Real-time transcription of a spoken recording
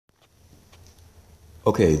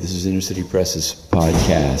Okay, this is Inner City Press's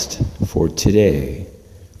podcast for today,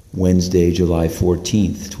 Wednesday, July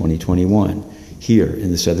 14th, 2021, here in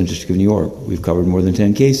the Southern District of New York. We've covered more than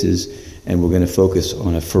 10 cases, and we're going to focus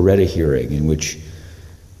on a Ferretta hearing in which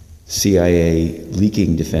CIA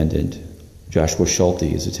leaking defendant Joshua Schulte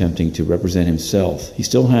is attempting to represent himself. He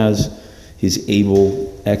still has his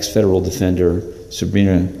able ex-federal defender,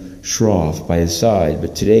 Sabrina Shroff, by his side,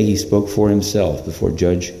 but today he spoke for himself before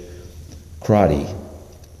Judge Crotty.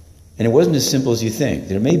 And it wasn't as simple as you think.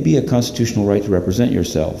 There may be a constitutional right to represent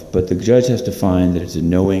yourself, but the judge has to find that it's a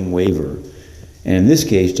knowing waiver. And in this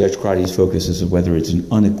case, Judge Crotty's focus is on whether it's an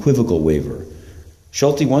unequivocal waiver.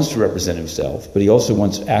 Schulte wants to represent himself, but he also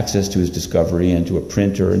wants access to his discovery and to a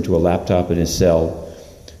printer and to a laptop in his cell.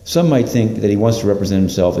 Some might think that he wants to represent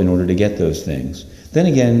himself in order to get those things. Then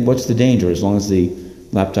again, what's the danger as long as the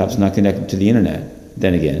laptop's not connected to the internet?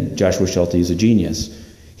 Then again, Joshua Schulte is a genius.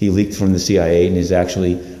 He leaked from the CIA and has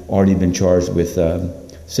actually already been charged with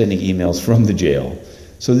sending emails from the jail.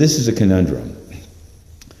 So this is a conundrum.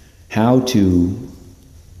 How to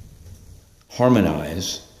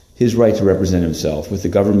harmonize his right to represent himself with the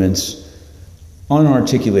government's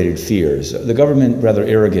unarticulated fears. The government, rather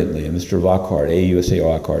arrogantly, Mr. Lockhart, AUSA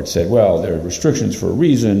Lockhart, said, well, there are restrictions for a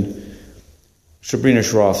reason. Sabrina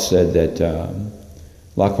Shroff said that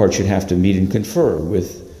Lockhart should have to meet and confer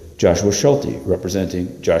with Joshua Schulte,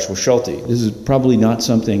 representing Joshua Schulte. This is probably not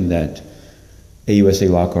something that AUSA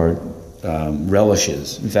Lockhart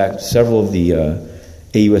relishes. In fact, several of the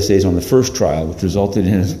AUSAs on the first trial, which resulted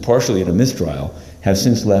partially in a mistrial, have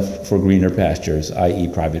since left for greener pastures, i.e.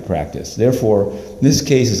 private practice. Therefore, this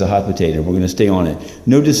case is a hot potato. We're going to stay on it.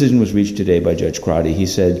 No decision was reached today by Judge Crotty. He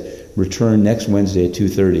said, return next Wednesday at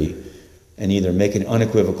 2:30 and either make an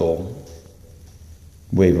unequivocal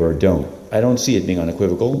waiver or don't. I don't see it being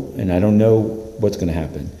unequivocal, and I don't know what's going to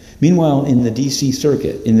happen. Meanwhile, in the D.C.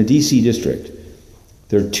 circuit, in the D.C. district,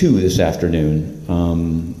 there are two this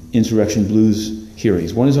afternoon, Insurrection Blues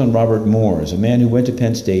hearings. One is on Robert Moores, a man who went to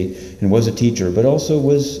Penn State and was a teacher, but also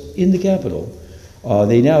was in the Capitol.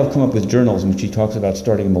 They now have come up with journals in which he talks about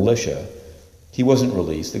starting a militia. He wasn't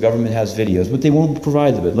released. The government has videos, but they won't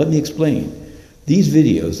provide them. Let me explain. These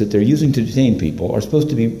videos that they're using to detain people are supposed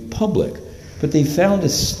to be public, but they found a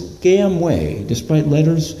scam way, despite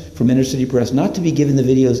letters from Inner City Press, not to be given the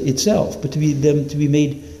videos itself, but to be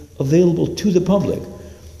made available to the public,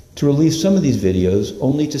 to release some of these videos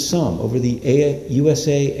only to some over the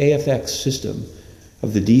USA AFX system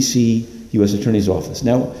of the D.C. U.S. Attorney's Office.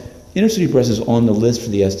 Now, Inner City Press is on the list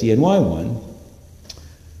for the SDNY one,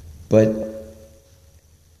 but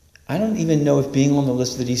I don't even know if being on the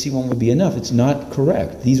list of the D.C. one would be enough. It's not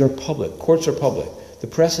correct. These are public. Courts are public. The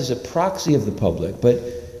press is a proxy of the public, but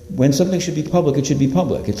when something should be public, it should be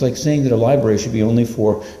public. It's like saying that a library should be only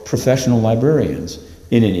for professional librarians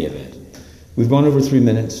in any event. We've gone over 3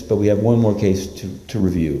 minutes, but we have one more case to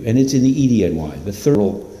review, and it's in the EDNY, the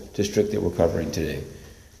third district that we're covering today.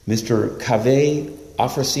 Mr. Kaveh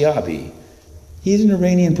Afrasiabi, he's an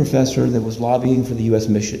Iranian professor that was lobbying for the U.S.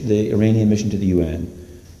 mission, the Iranian mission to the UN,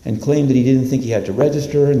 and claimed that he didn't think he had to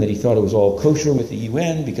register and that he thought it was all kosher with the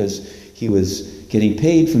UN because he was getting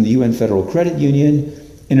paid from the UN Federal Credit Union.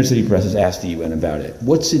 Inner City Press has asked the UN about it.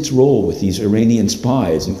 What's its role with these Iranian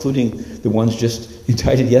spies, including the ones just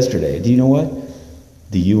indicted yesterday? Do you know what?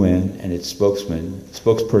 The UN and its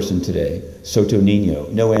spokesperson today, Soto Nino,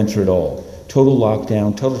 no answer at all. Total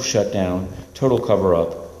lockdown, total shutdown, total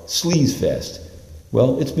cover-up, sleaze fest.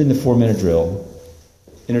 Well, it's been the 4-minute drill.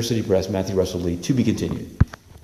 Inner City Press, Matthew Russell Lee, to be continued.